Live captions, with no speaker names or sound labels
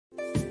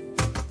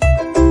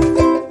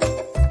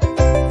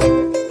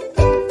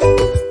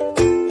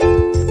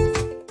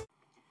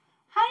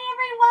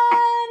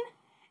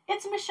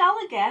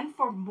again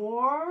for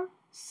more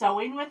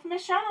Sewing with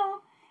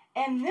Michele.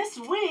 And this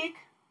week,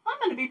 I'm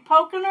going to be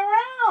poking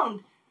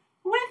around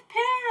with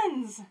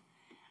pins.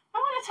 I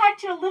want to talk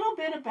to you a little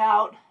bit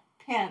about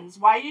pins,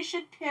 why you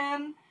should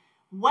pin,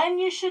 when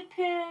you should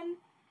pin,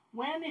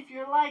 when, if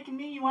you're like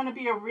me, you want to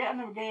be a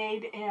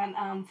renegade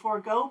and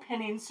forego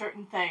pinning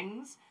certain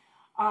things.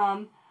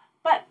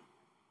 But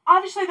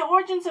obviously the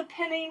origins of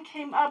pinning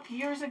came up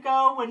years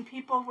ago when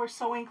people were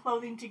sewing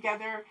clothing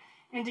together,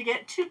 and to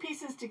get two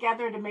pieces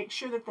together to make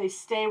sure that they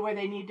stay where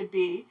they need to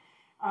be,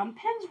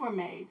 pins were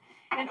made.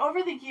 And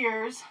over the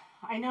years,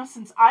 I know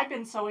since I've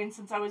been sewing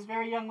since I was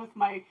very young with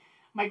my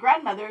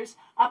grandmothers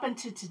up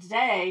until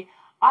today,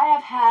 I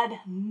have had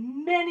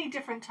many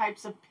different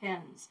types of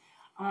pins.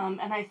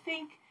 And I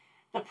think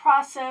the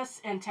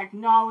process and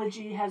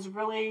technology has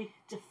really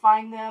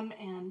defined them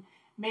and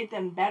made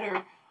them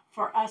better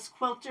for us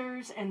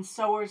quilters and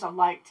sewers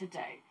alike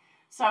today.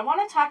 So I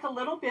want to talk a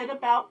little bit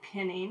about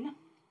pinning.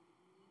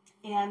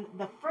 And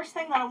the first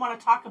thing that I want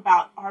to talk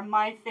about are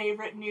my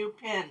favorite new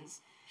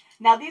pins.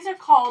 Now these are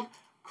called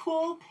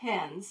Cool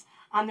pins.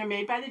 They're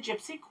made by the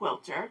Gypsy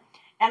Quilter.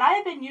 And I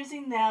have been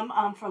using them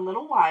for a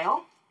little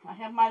while. I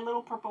have my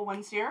little purple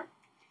ones here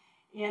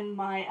in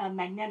my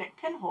magnetic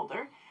pin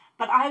holder.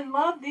 But I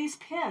love these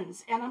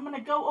pins, and I'm going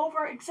to go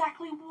over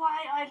exactly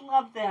why I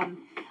love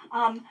them.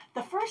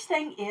 The first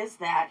thing is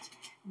that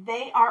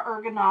they are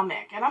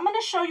ergonomic. And I'm going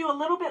to show you a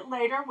little bit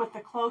later with the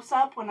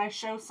close-up when I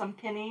show some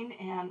pinning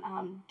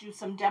and do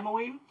some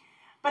demoing.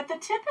 But the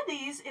tip of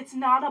these, it's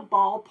not a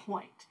ball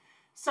point.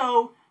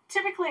 So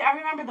typically, I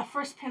remember the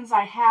first pins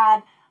I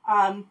had,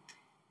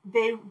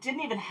 they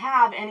didn't even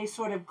have any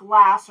sort of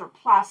glass or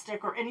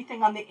plastic or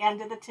anything on the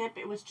end of the tip.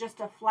 It was just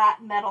a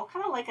flat metal,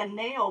 kind of like a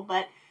nail,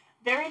 but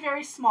very,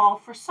 very small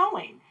for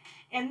sewing.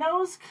 And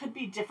those could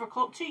be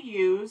difficult to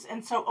use.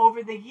 And so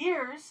over the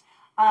years,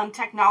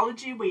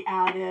 technology, we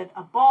added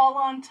a ball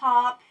on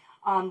top.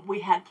 We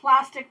had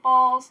plastic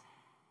balls.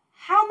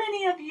 How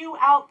many of you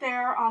out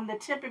there on the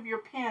tip of your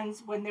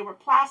pins, when they were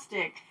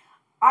plastic,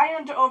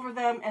 ironed over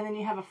them and then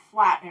you have a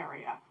flat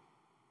area?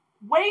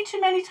 Way too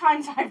many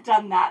times I've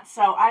done that.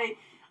 So I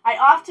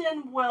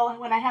often will,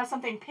 when I have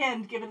something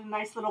pinned, give it a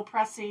nice little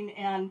pressing,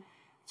 and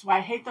that's why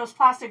I hate those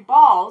plastic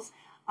balls.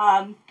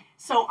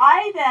 So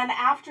I then,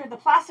 after the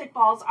plastic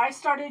balls, I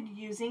started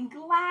using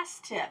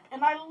glass tip.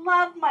 And I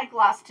love my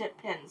glass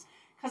tip pins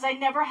because I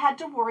never had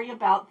to worry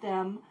about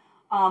them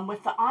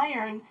with the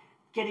iron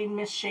getting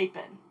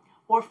misshapen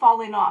or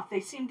falling off. They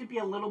seem to be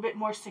a little bit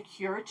more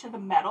secure to the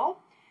metal.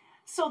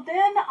 So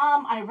then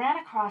I ran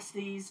across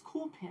these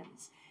Cool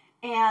pins.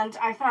 And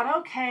I thought,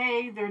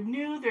 okay, they're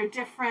new, they're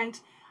different,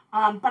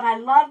 but I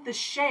love the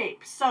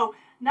shape. So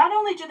not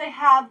only do they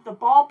have the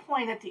ball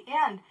point at the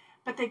end,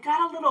 but they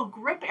got a little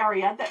grip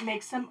area that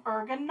makes them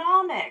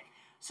ergonomic.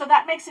 So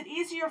that makes it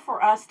easier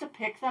for us to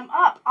pick them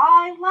up.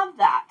 I love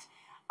that.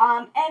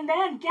 And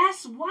then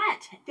guess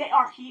what? They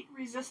are heat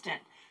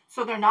resistant.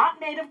 So they're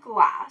not made of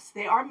glass.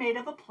 They are made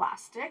of a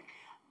plastic.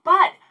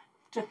 But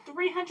to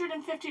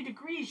 350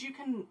 degrees, you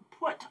can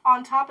put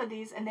on top of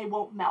these and they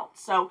won't melt.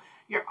 So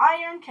your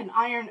iron can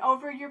iron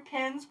over your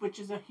pins, which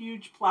is a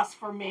huge plus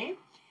for me.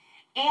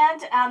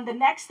 And the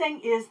next thing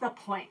is the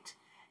point.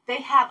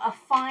 They have a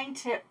fine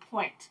tip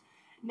point.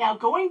 Now,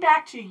 going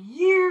back to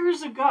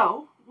years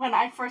ago when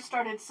I first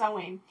started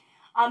sewing,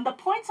 the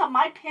points on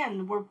my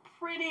pin were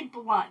pretty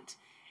blunt,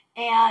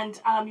 and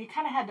you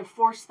kind of had to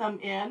force them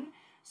in.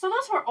 So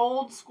those were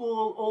old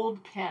school,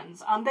 old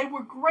pins. They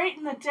were great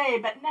in the day,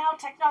 but now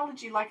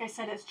technology, like I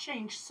said, has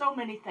changed so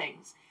many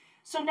things.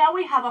 So now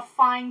we have a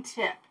fine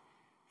tip.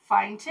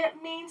 Fine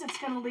tip means it's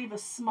going to leave a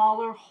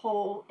smaller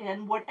hole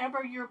in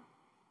whatever you're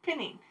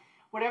pinning.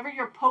 Whatever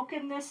you're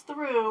poking this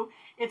through,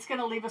 it's going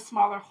to leave a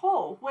smaller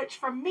hole, which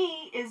for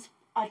me is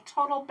a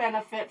total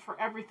benefit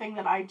for everything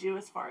that I do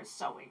as far as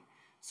sewing.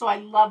 So I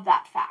love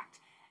that fact.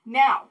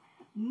 Now,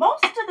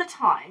 most of the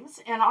times,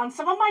 and on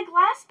some of my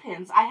glass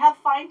pins, I have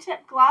fine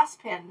tip glass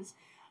pins,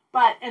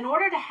 but in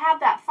order to have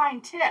that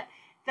fine tip,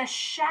 the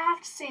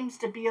shaft seems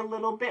to be a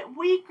little bit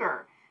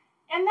weaker,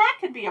 and that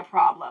could be a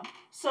problem.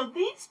 So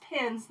these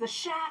pins, the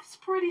shaft's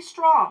pretty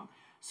strong.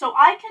 So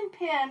I can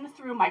pin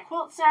through my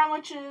quilt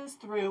sandwiches,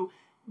 through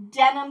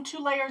denim, 2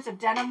 layers of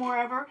denim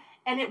wherever,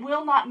 and it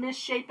will not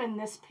misshapen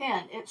this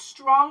pin. It's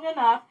strong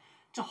enough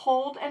to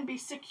hold and be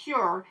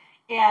secure,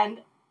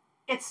 and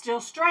it's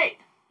still straight.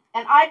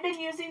 And I've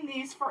been using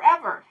these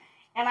forever.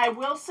 And I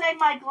will say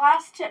my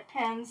glass tip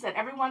pins, that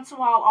every once in a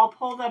while I'll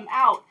pull them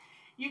out.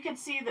 You can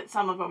see that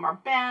some of them are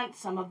bent,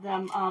 some of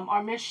them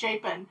are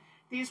misshapen.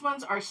 These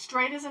ones are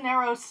straight as an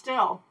arrow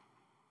still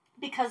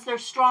because they're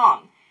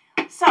strong.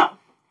 So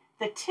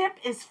the tip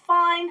is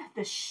fine,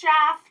 the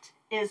shaft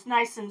is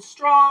nice and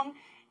strong,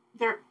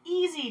 they're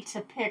easy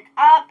to pick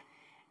up,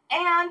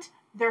 and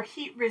they're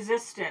heat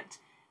resistant.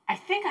 I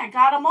think I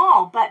got them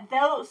all, but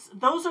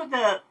those are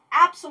the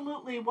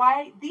absolutely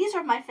why these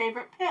are my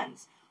favorite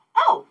pins.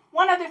 Oh,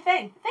 one other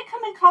thing, they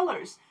come in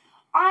colors.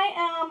 I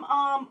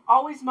am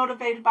always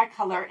motivated by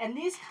color, and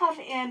these come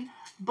in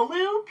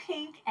blue,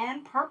 pink,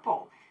 and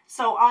purple.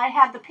 So I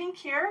have the pink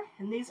here,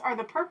 and these are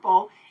the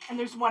purple, and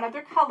there's one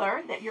other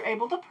color that you're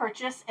able to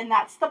purchase, and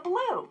that's the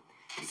blue.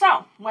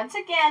 So once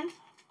again,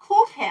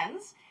 cool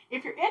pins.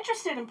 If you're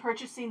interested in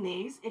purchasing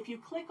these, if you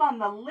click on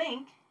the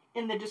link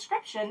in the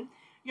description,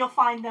 you'll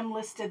find them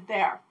listed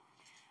there.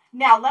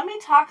 Now let me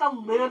talk a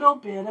little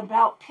bit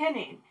about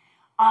pinning.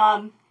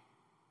 One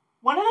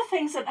of the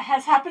things that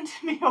has happened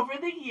to me over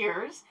the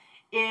years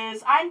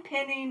is I'm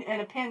pinning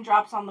and a pin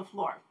drops on the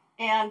floor.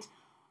 And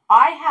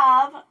I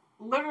have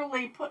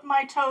literally put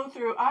my toe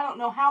through I don't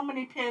know how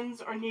many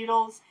pins or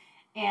needles,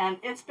 and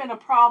it's been a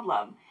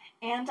problem.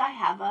 And I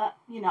have I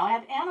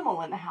have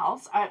animal in the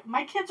house.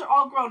 My kids are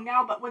all grown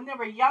now, but when they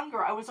were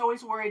younger, I was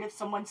always worried of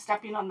someone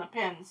stepping on the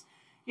pins.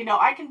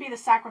 I can be the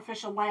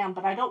sacrificial lamb,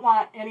 but I don't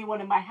want anyone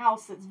in my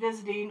house that's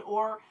visiting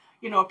or,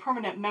 a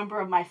permanent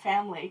member of my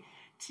family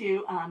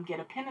to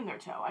get a pin in their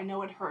toe. I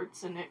know it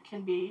hurts, and it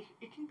can be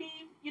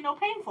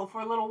painful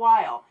for a little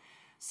while.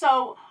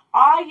 So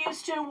I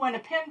used to, when a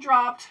pin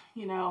dropped,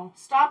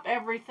 stop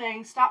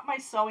everything, stop my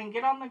sewing,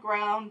 get on the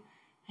ground,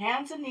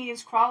 hands and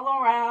knees, crawl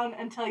around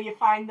until you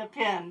find the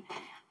pin.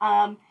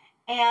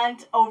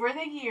 And over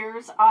the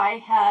years,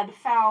 I had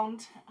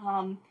found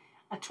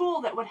a tool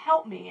that would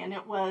help me, and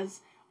it was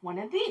one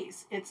of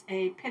these. It's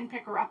a pin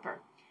picker-upper,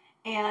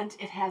 and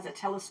it has a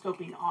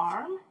telescoping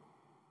arm,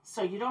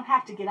 so you don't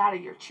have to get out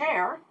of your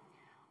chair.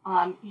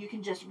 You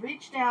can just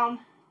reach down,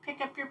 pick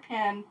up your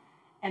pin,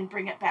 and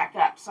bring it back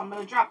up. So I'm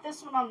going to drop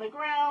this one on the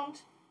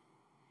ground,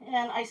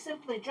 and I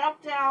simply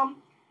drop down,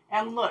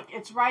 and look,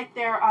 it's right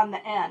there on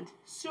the end.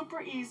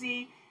 Super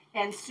easy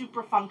and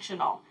super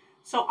functional.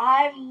 So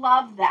I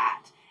love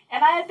that.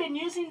 And I have been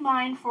using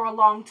mine for a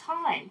long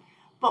time.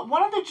 But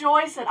one of the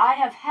joys that I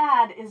have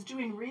had is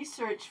doing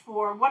research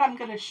for what I'm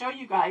going to show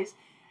you guys.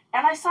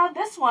 And I saw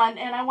this one,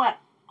 and I went,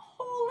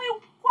 holy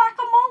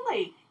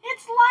guacamole,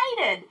 it's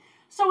lighted.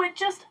 So it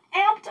just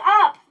amped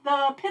up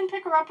the pin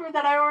picker-upper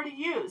that I already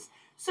used.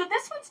 So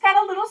this one's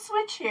got a little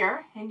switch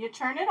here, and you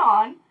turn it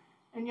on,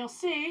 and you'll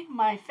see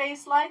my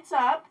face lights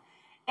up,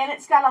 and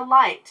it's got a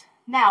light.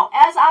 Now,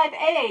 as I've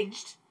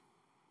aged,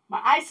 my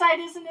eyesight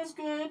isn't as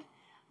good,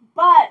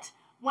 but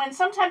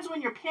sometimes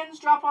when your pins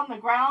drop on the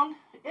ground,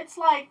 it's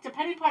like,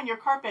 depending upon your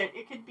carpet,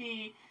 it could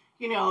be,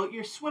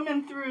 you're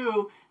swimming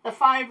through the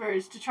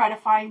fibers to try to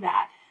find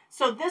that.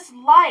 So this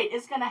light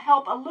is going to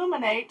help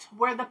illuminate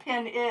where the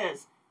pin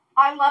is.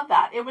 I love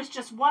that. It was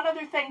just one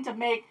other thing to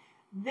make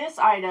this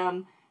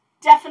item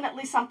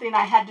definitely something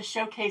I had to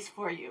showcase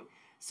for you.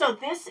 So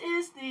this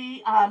is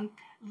the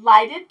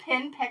lighted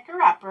pin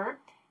picker-upper.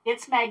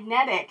 It's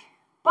magnetic,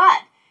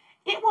 but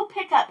it will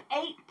pick up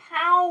 8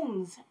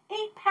 pounds.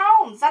 8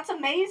 pounds. That's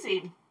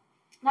amazing.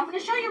 And I'm going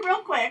to show you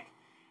real quick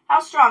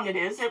how strong it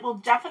is. It will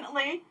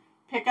definitely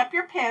pick up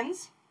your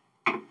pins.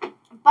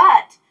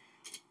 But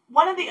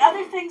one of the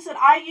other things that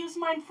I use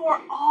mine for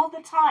all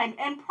the time,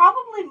 and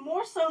probably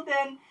more so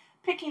than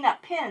picking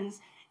up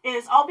pins,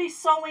 is I'll be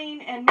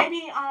sewing, and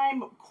maybe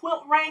I'm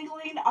quilt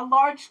wrangling a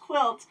large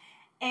quilt,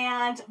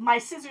 and my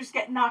scissors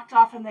get knocked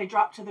off and they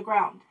drop to the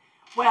ground.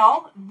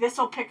 Well, this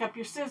will pick up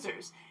your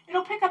scissors.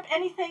 It'll pick up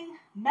anything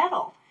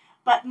metal,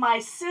 but my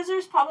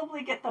scissors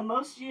probably get the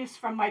most use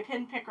from my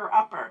pin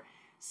picker-upper.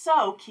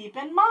 So keep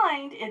in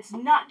mind, it's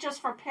not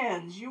just for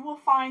pins. You will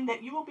find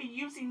that you will be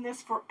using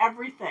this for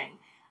everything.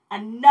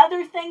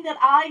 Another thing that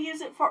I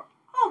use it for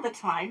all the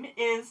time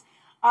is,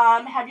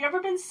 have you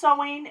ever been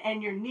sewing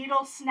and your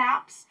needle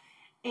snaps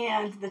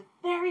and the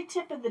very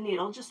tip of the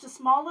needle, just a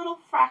small little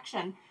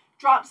fraction,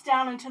 drops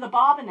down into the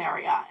bobbin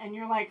area, and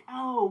you're like,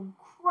 oh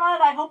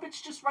crud, I hope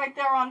it's just right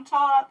there on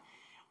top.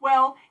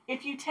 Well,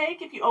 if you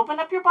open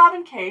up your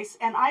bobbin case,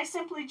 and I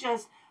simply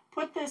just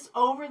put this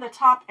over the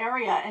top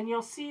area, and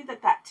you'll see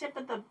that that tip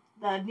of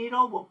the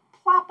needle will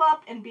plop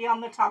up and be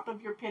on the top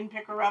of your pin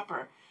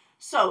picker-upper.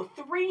 So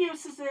 3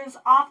 uses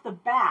off the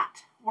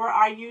bat where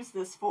I use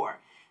this for.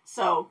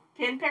 So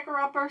pin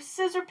picker-upper,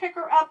 scissor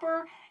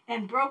picker-upper,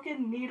 and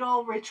broken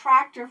needle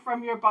retractor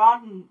from your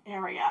bobbin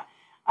area.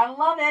 I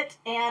love it,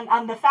 and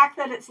on the fact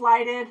that it's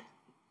lighted,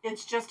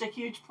 it's just a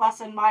huge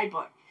plus in my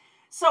book.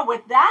 So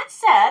with that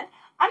said,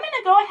 I'm going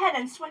to go ahead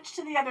and switch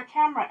to the other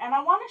camera, and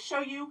I want to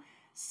show you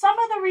some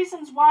of the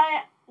reasons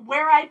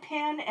where I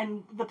pin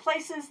and the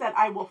places that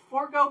I will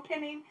forego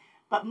pinning,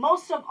 but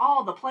most of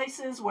all, the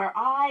places where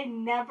I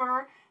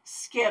never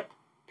skip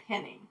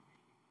pinning.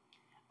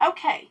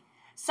 Okay,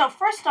 so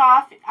first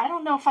off, I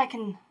don't know if I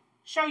can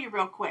show you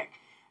real quick,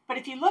 but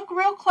if you look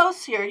real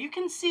close here, you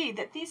can see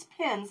that these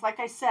pins, like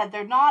I said,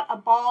 they're not a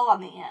ball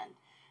on the end.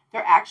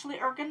 They're actually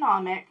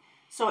ergonomic,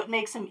 so it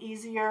makes them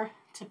easier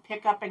to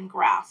pick up and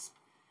grasp.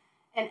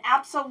 And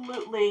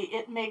absolutely,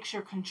 it makes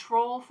your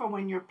control for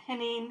when you're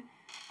pinning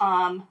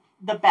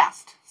the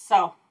best.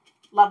 So,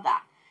 love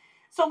that.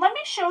 So let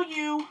me show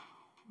you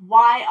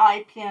why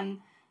I pin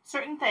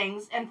certain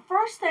things. And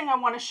first thing I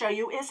want to show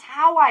you is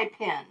how I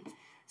pin.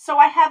 So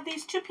I have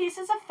these 2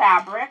 pieces of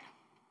fabric.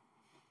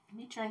 Let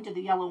me turn to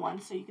the yellow one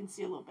so you can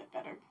see a little bit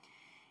better.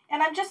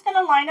 And I'm just going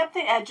to line up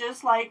the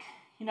edges like,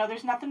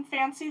 there's nothing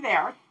fancy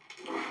there.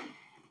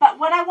 But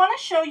what I want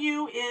to show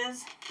you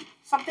is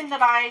something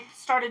that I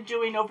started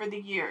doing over the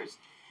years.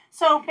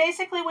 So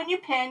basically when you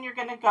pin, you're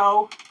going to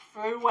go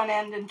through one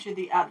end into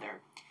the other.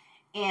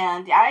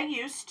 And I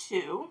used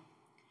to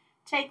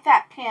take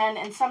that pin,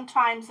 and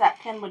sometimes that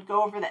pin would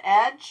go over the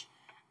edge.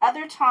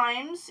 Other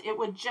times it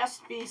would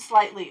just be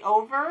slightly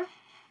over.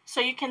 So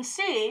you can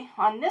see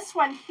on this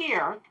one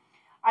here,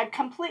 I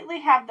completely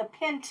have the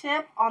pin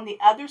tip on the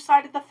other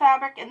side of the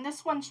fabric, and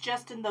this one's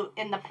just in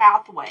the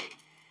pathway.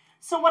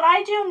 So what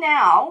I do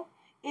now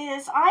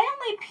is I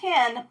only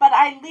pin, but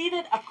I leave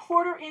it a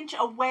 1/4 inch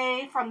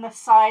away from the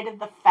side of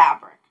the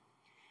fabric.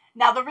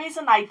 Now the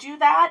reason I do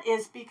that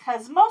is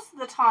because most of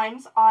the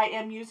times I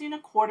am using a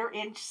 1/4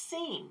 inch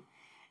seam.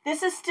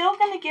 This is still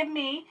going to give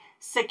me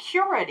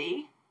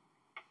security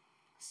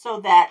so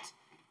that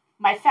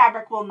my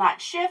fabric will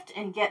not shift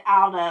and get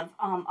out of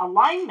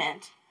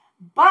alignment,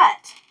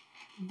 but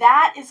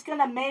that is going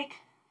to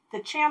make the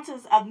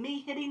chances of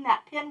me hitting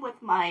that pin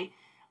with my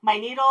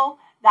needle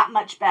that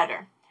much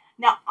better.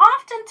 Now,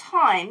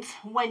 oftentimes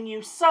when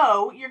you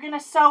sew, you're going to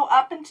sew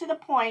up into the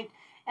point,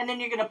 and then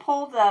you're going to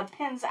pull the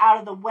pins out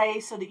of the way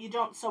so that you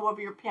don't sew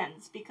over your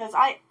pins, because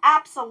I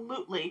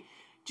absolutely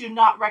do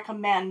not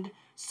recommend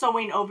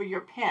sewing over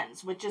your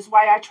pins, which is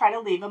why I try to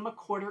leave them a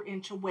 1/4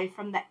 inch away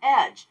from the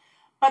edge.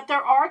 But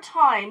there are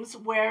times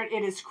where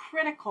it is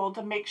critical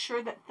to make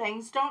sure that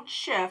things don't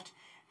shift,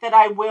 that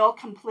I will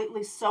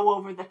completely sew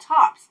over the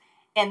tops.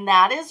 And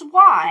that is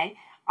why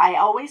I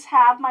always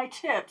have my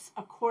tips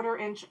a 1/4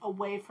 inch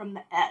away from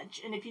the edge.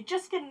 And if you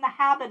just get in the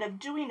habit of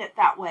doing it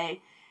that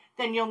way,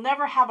 then you'll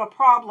never have a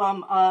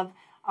problem of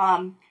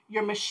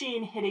your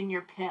machine hitting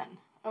your pin.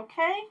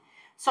 Okay?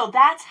 So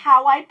that's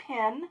how I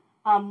pin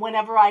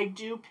whenever I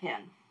do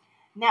pin.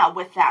 Now,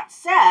 with that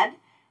said,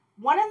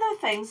 one of the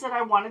things that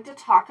I wanted to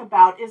talk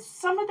about is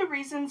some of the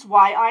reasons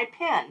why I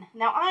pin.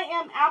 Now, I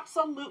am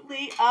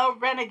absolutely a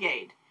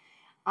renegade.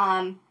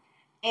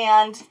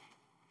 And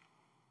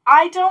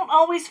I don't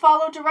always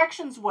follow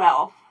directions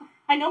well.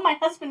 I know my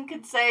husband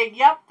could say,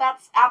 yep,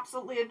 that's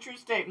absolutely a true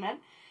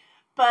statement.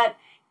 But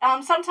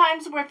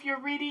sometimes if you're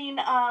reading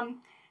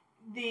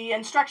the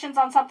instructions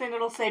on something,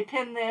 it'll say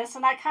pin this.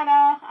 And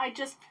I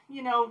just,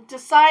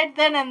 decide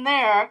then and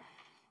there,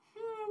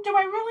 do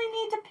I really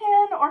need to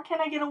pin, or can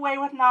I get away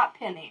with not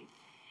pinning?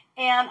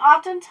 And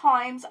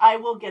oftentimes I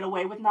will get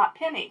away with not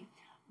pinning.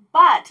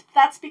 But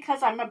that's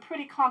because I'm a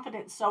pretty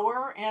confident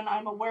sewer and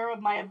I'm aware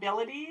of my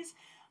abilities.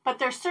 But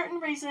there's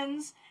certain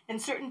reasons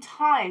and certain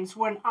times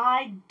when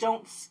I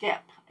don't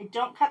skip. I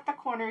don't cut the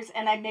corners,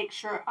 and I make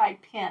sure I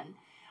pin.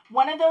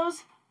 One of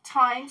those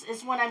times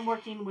is when I'm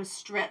working with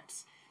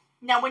strips.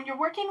 Now, when you're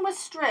working with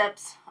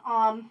strips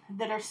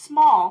that are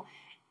small,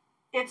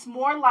 it's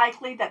more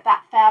likely that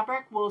that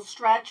fabric will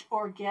stretch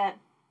or get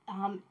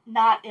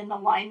not in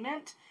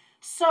alignment.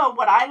 So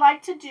what I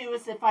like to do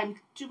is, if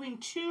I'm doing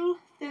 2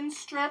 thin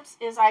strips,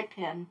 is I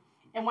pin.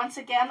 And once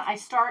again, I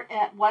start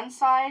at one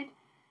side,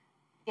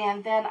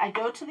 and then I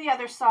go to the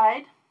other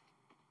side,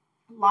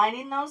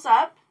 lining those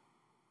up.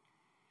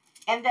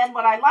 And then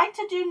what I like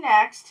to do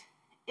next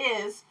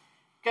is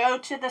go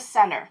to the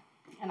center.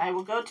 And I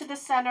will go to the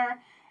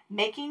center,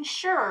 making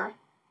sure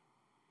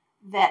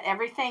that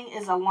everything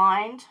is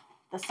aligned,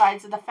 the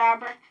sides of the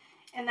fabric,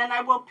 and then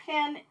I will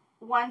pin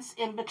once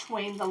in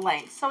between the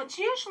lengths. So it's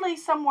usually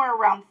somewhere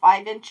around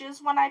 5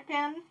 inches when I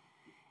pin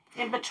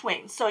in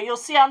between. So you'll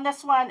see on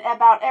this one,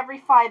 about every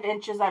 5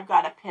 inches I've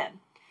got a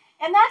pin.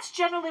 And that's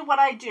generally what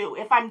I do.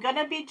 If I'm going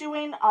to be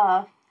doing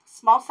a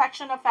small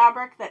section of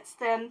fabric that's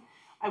thin,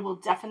 I will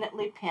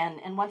definitely pin.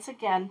 And once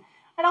again,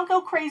 I don't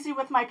go crazy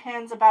with my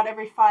pins. About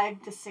every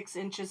 5 to 6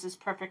 inches is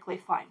perfectly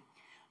fine.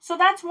 So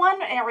that's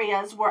one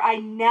area where I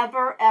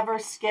never ever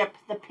skip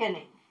the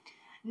pinning.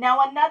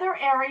 Now another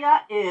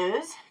area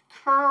is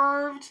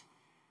curved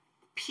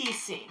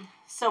piecing.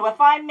 So if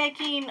I'm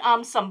making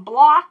some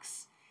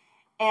blocks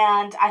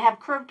and I have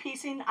curved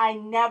piecing, I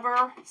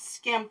never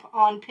skimp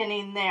on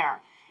pinning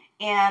there.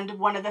 And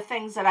one of the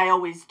things that I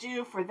always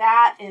do for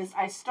that is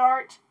I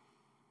start,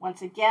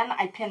 once again,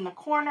 I pin the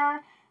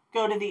corner,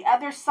 go to the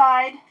other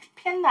side,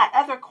 pin that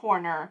other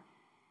corner,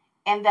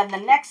 and then the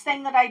next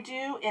thing that I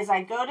do is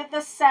I go to the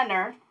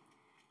center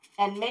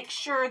and make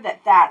sure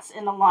that that's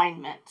in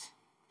alignment.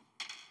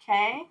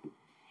 Okay?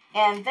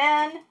 And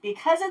then,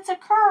 because it's a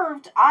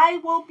curved, I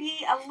will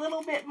be a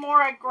little bit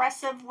more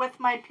aggressive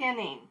with my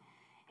pinning.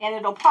 And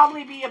it'll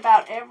probably be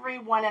about every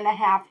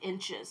 1.5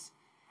 inches.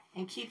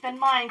 And keep in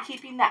mind,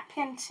 keeping that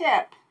pin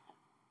tip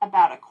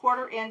about a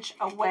 1/4 inch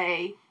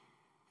away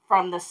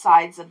from the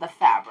sides of the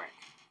fabric.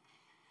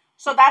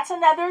 So that's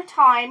another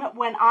time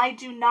when I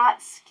do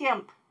not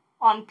skimp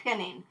on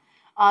pinning.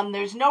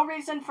 There's no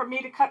reason for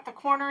me to cut the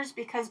corners,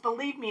 because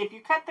believe me, if you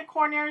cut the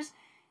corners,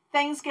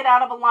 things get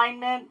out of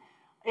alignment.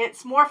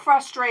 It's more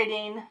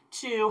frustrating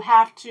to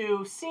have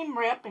to seam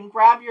rip and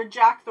grab your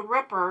Jack the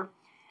Ripper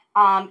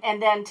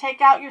and then take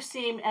out your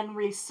seam and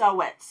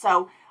re-sew it.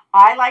 So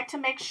I like to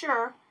make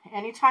sure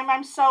anytime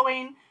I'm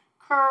sewing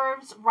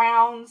curves,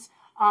 rounds,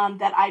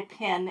 that I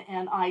pin,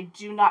 and I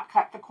do not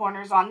cut the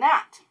corners on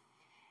that.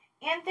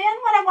 And then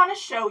what I want to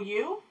show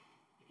you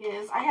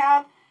is I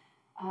have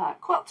a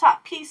quilt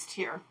top pieced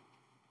here.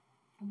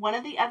 One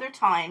of the other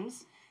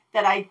times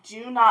that I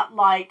do not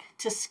like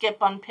to skip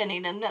on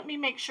pinning, and let me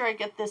make sure I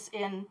get this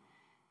in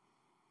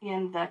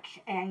the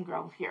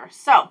angle here.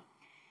 So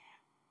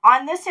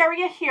on this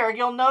area here,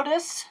 you'll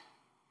notice,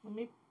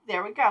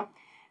 there we go,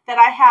 that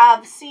I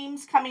have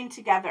seams coming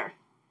together.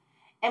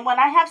 And when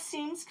I have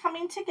seams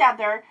coming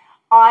together,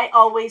 I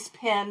always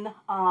pin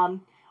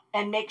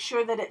and make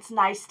sure that it's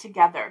nice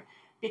together,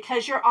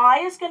 because your eye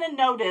is going to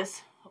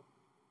notice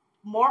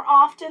more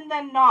often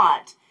than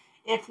not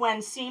if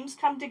when seams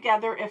come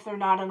together, if they're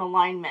not in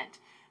alignment.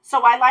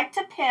 So I like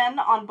to pin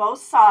on both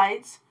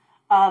sides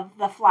of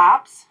the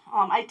flaps.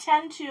 I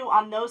tend to,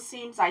 on those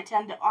seams, I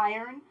tend to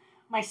iron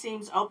my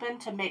seams open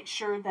to make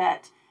sure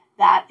that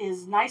that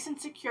is nice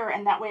and secure,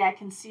 and that way I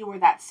can see where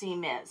that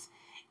seam is.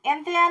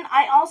 And then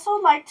I also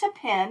like to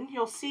pin,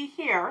 you'll see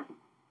here,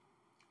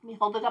 let me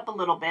hold it up a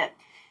little bit.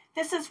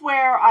 This is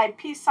where I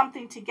piece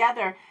something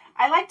together.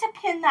 I like to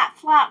pin that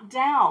flap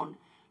down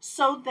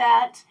so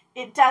that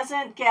it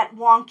doesn't get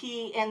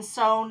wonky and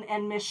sewn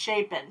and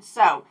misshapen.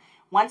 So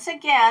once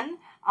again,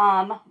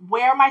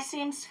 where my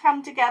seams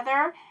come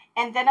together,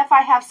 and then if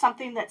I have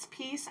something that's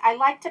pieced, I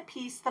like to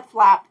piece the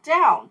flap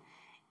down.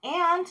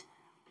 And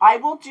I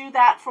will do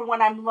that for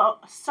when I'm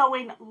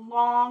sewing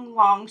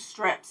long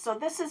strips. So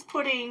this is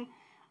putting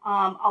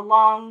a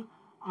long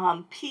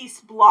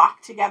piece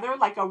block together,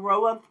 like a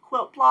row of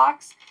quilt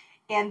blocks.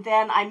 And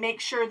then I make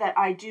sure that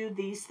I do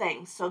these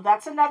things. So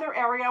that's another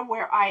area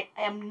where I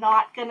am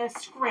not going to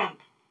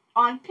scrimp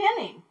on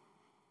pinning.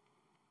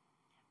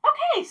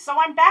 Okay, so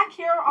I'm back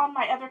here on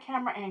my other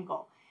camera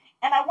angle.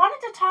 And I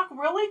wanted to talk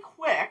really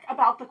quick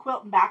about the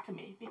quilt in back of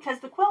me, because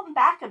the quilt in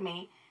back of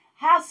me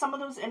has some of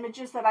those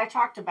images that I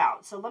talked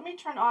about. So let me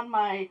turn on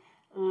my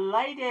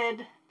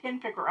lighted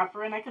pin picker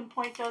upper and I can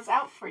point those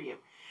out for you.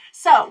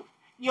 So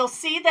you'll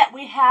see that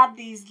we have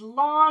these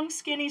long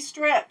skinny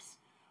strips.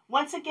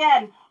 Once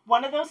again,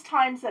 one of those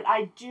times that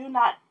I do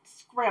not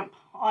scrimp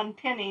on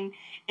pinning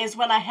is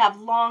when I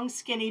have long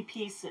skinny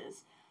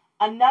pieces.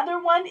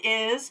 Another one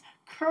is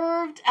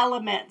curved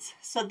elements.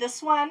 So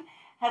this one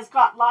has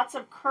got lots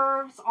of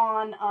curves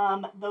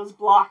on those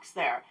blocks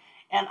there.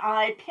 And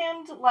I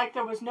pinned like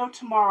there was no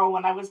tomorrow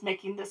when I was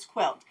making this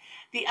quilt.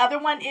 The other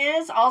one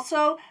is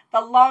also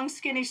the long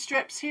skinny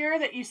strips here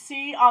that you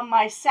see on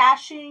my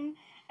sashing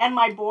and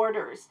my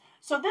borders.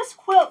 So this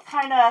quilt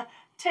kind of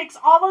takes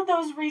all of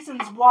those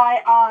reasons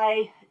why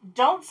I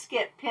don't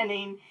skip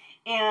pinning,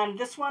 and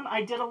this one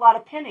I did a lot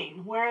of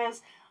pinning,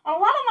 whereas on a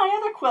lot of my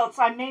other quilts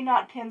I may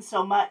not pin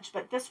so much,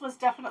 but this was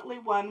definitely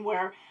one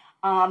where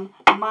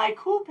my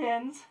cool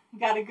pins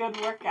got a good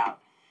workout.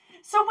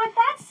 So with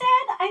that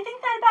said, I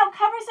think that about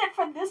covers it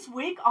for this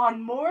week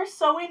on More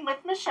Sewing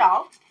with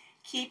Michele.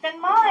 Keep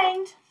in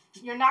mind,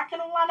 you're not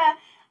going to want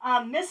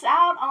to miss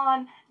out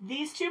on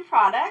these two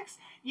products.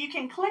 You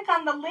can click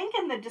on the link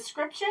in the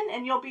description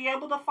and you'll be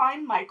able to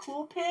find my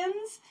cool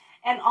pins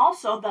and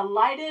also the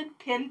lighted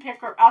pin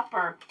picker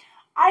upper.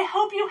 I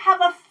hope you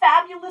have a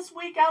fabulous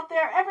week out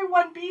there.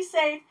 Everyone be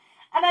safe.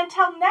 And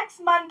until next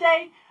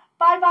Monday,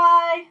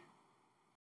 bye-bye.